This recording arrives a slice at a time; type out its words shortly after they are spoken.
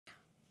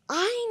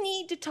I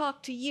need to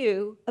talk to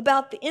you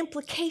about the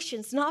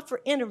implications, not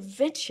for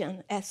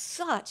intervention as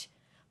such,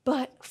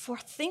 but for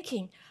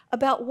thinking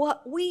about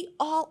what we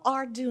all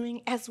are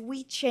doing as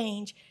we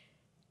change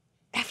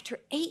after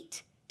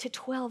 8 to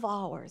 12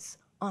 hours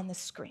on the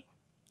screen.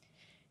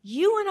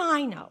 You and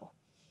I know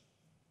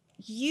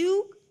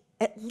you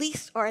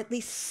are at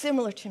least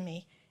similar to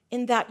me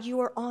in that you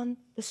are on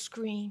the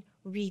screen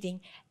reading,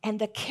 and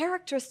the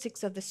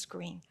characteristics of the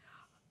screen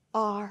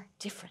are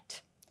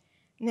different.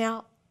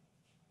 Now,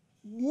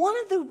 one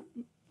of the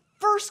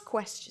first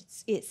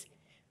questions is,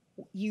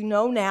 you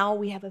know now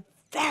we have a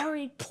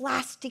very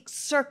plastic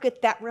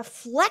circuit that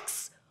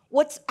reflects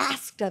what's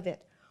asked of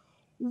it.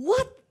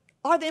 What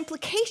are the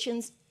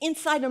implications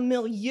inside a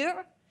milieu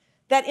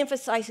that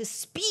emphasizes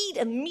speed,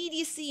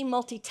 immediacy,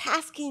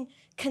 multitasking,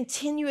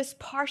 continuous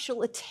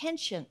partial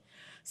attention?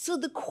 So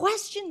the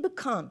question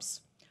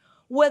becomes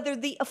whether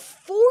the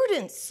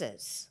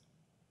affordances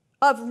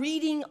of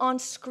reading on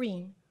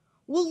screen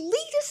will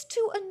lead us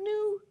to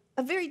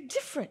a very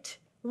different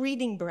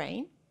reading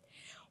brain,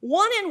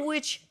 one in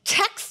which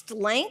text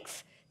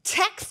length,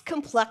 text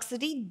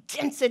complexity,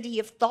 density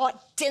of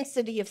thought,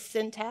 density of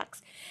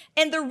syntax,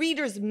 and the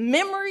reader's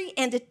memory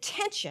and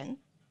attention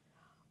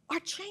are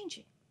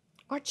changing,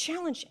 are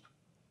challenging.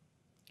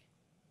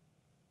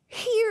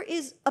 Here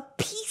is a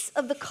piece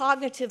of the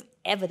cognitive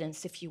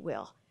evidence, if you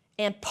will,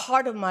 and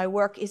part of my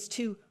work is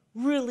to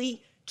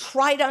really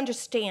try to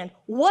understand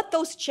what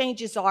those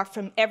changes are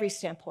from every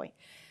standpoint.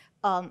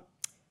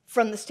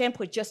 From the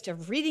standpoint just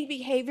of reading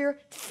behavior,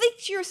 think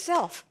to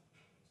yourself,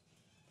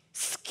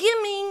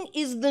 skimming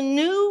is the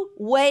new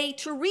way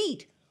to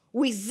read.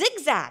 We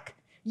zigzag,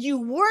 you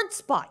word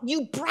spot,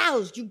 you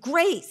browse, you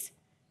graze.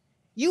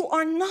 You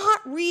are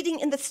not reading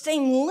in the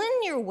same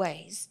linear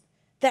ways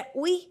that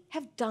we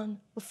have done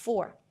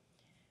before.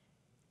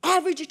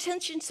 Average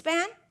attention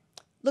span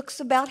looks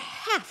about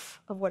half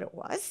of what it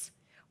was,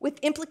 with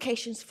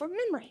implications for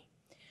memory.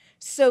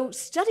 So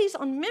studies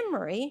on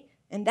memory,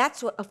 and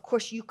that's what, of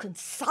course, you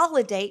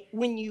consolidate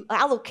when you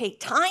allocate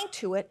time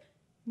to it,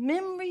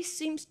 memory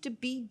seems to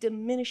be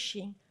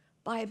diminishing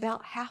by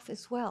about half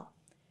as well.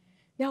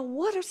 Now,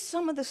 what are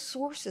some of the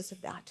sources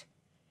of that?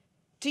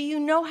 Do you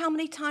know how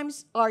many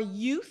times our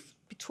youth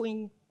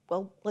between,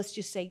 well, let's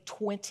just say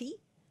 20,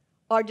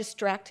 are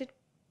distracted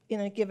in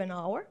a given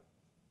hour?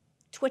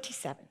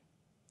 27.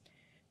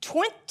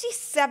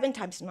 27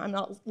 times, and I'm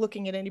not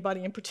looking at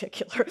anybody in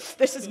particular.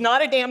 This is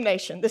not a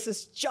damnation. This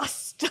is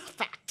just a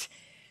fact.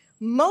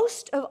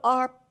 Most of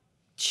our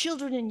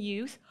children and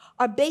youth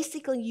are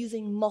basically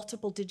using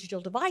multiple digital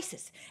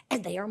devices,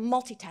 and they are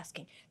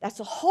multitasking.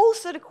 That's a whole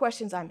set of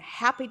questions I'm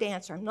happy to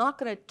answer. I'm not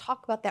going to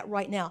talk about that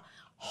right now.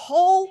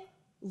 Whole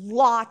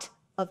lot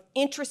of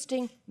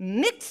interesting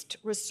mixed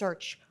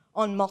research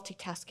on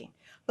multitasking.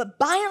 But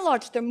by and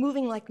large, they're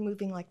moving like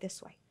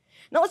this way.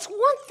 Now, it's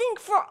one thing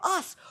for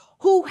us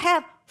who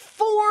have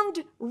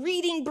formed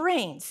reading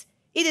brains.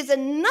 It is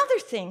another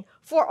thing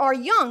for our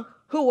young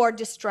who are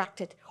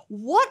distracted.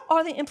 What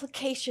are the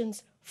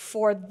implications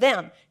for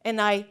them?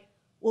 And I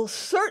will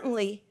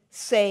certainly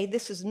say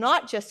this is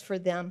not just for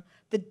them.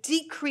 The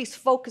decreased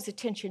focus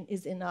attention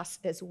is in us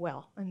as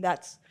well. And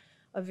that's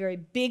a very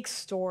big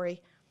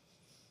story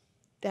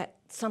that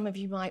some of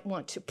you might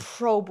want to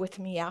probe with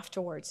me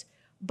afterwards.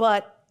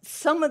 But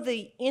some of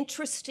the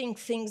interesting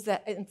things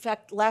that, in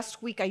fact,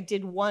 last week I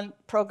did one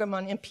program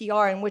on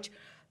NPR in which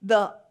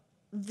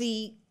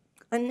the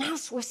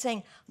announcer was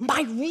saying,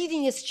 my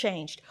reading has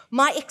changed.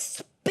 My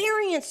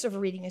experience of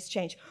reading has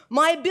changed.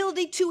 My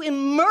ability to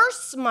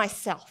immerse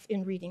myself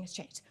in reading has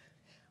changed.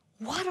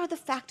 What are the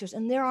factors?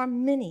 And there are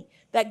many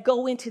that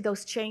go into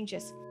those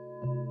changes.